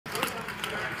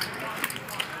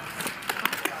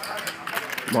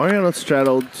Mariano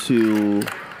straddled to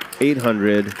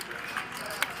 800.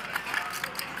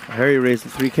 Harry raised to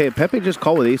 3K. Pepe just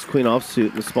called with ace-queen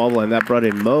offsuit in the small blind. That brought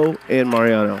in Mo and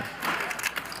Mariano.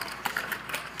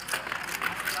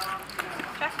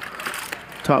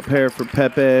 Top pair for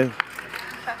Pepe.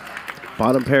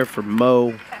 Bottom pair for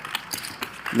Mo.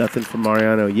 Nothing for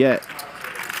Mariano yet.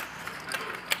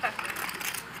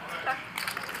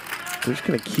 They're just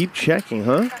going to keep checking,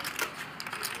 huh?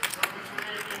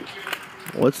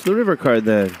 What's the river card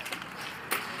then?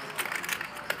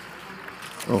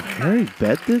 Oh, Harry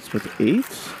bet this with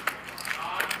eights?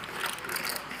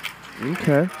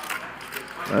 Okay.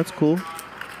 That's cool.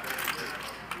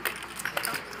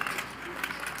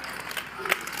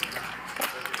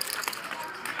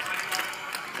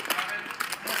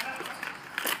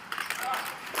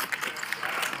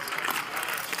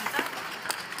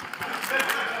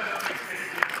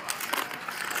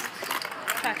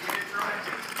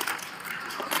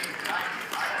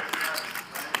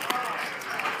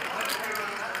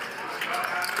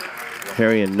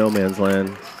 Harry in no man's land.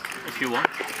 If you want.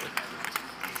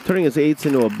 Turning his eights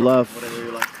into a bluff. Whatever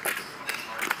you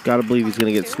like. Gotta believe he's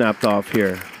gonna get snapped off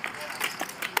here.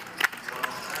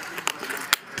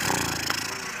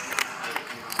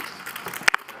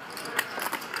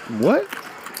 What?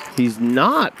 He's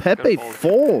not. Pepe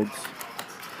folds.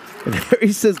 And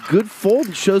Harry says good fold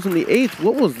and shows him the eighth.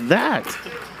 What was that?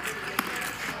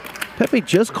 Pepe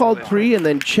just called 3 and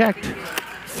then checked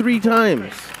 3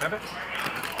 times.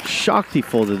 Shocked he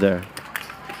folded there.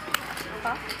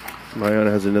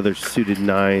 Mariano has another suited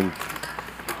 9.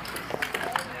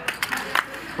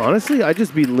 Honestly, I'd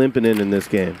just be limping in this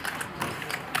game.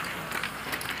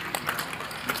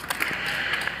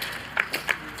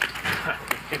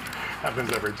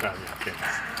 Happens every time.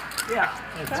 Yeah,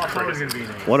 it's always going to be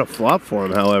nice. What a flop for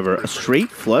him, however. A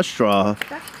straight flush draw.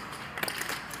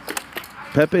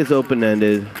 Pepe's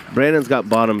open-ended. Brandon's got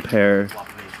bottom pair.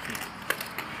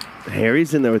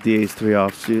 Harry's in there with the ace-3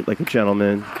 offsuit like a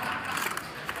gentleman.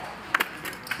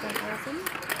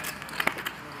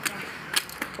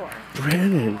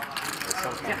 Brandon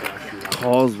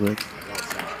calls with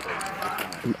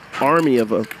an army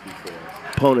of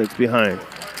opponents behind.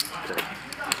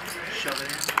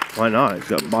 Why not? He's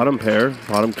got bottom pair,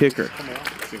 bottom kicker.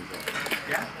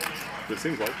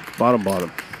 Bottom.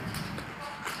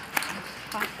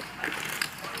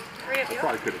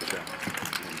 Probably could have checked.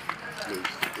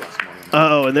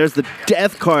 Oh, and there's the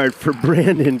death card for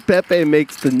Brandon. Pepe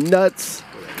makes the nuts.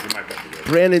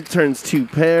 Brandon turns 2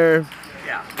 pair.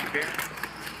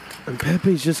 And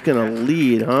Pepe's just going to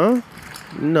lead, huh?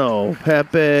 No,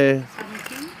 Pepe.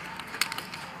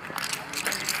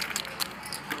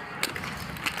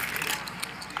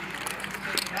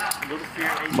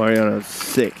 Mariano's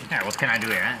sick. Yeah, what can I do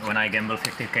here? When I gamble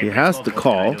 50K, He has to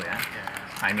call.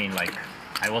 I mean, like,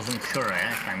 I wasn't sure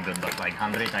if I'm good, but like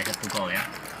 100, I have to call, yeah?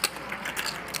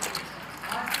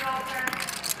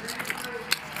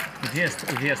 If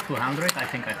he has 200, I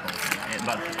think I fold.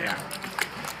 But yeah,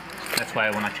 that's why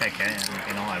I want to check. You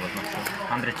know, I was not sure.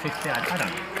 150, I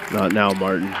don't know. Not now,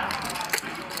 Martin.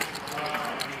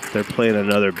 They're playing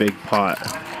another big pot.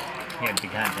 Yeah,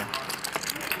 big hand. Yeah.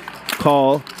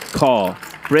 Call.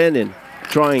 Brandon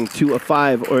drawing to a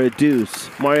 5 or a deuce.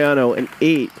 Mariano an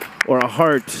 8 or a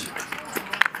heart.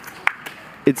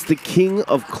 It's the king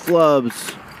of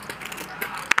clubs.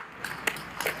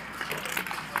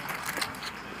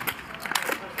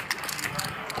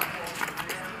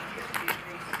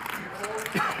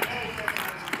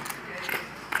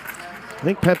 I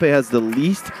think Pepe has the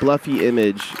least bluffy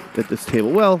image at this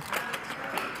table. Well,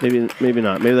 maybe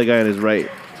not. Maybe the guy on his right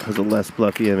has a less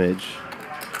bluffy image.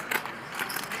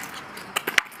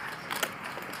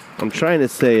 What I'm trying to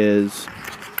say is,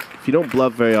 if you don't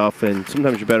bluff very often,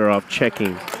 sometimes you're better off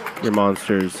checking your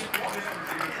monsters,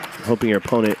 hoping your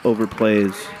opponent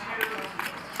overplays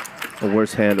a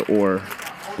worse hand or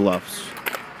bluffs.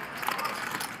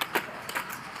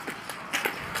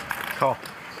 Call.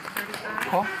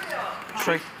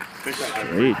 Straight.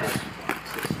 Great.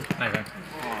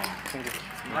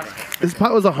 This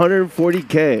pot was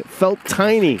 140K. It felt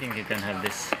tiny. I think you can have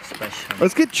this special.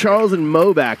 Let's get Charles and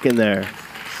Mo back in there.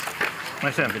 My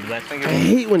friend, good bet. I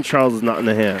hate when Charles is not in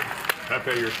the hand.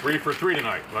 Pepe, you're 3 for 3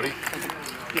 tonight, buddy.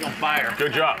 You're on fire.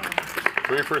 Good job.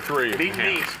 3 for 3. Beat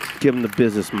me. Give him the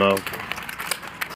business, Mo.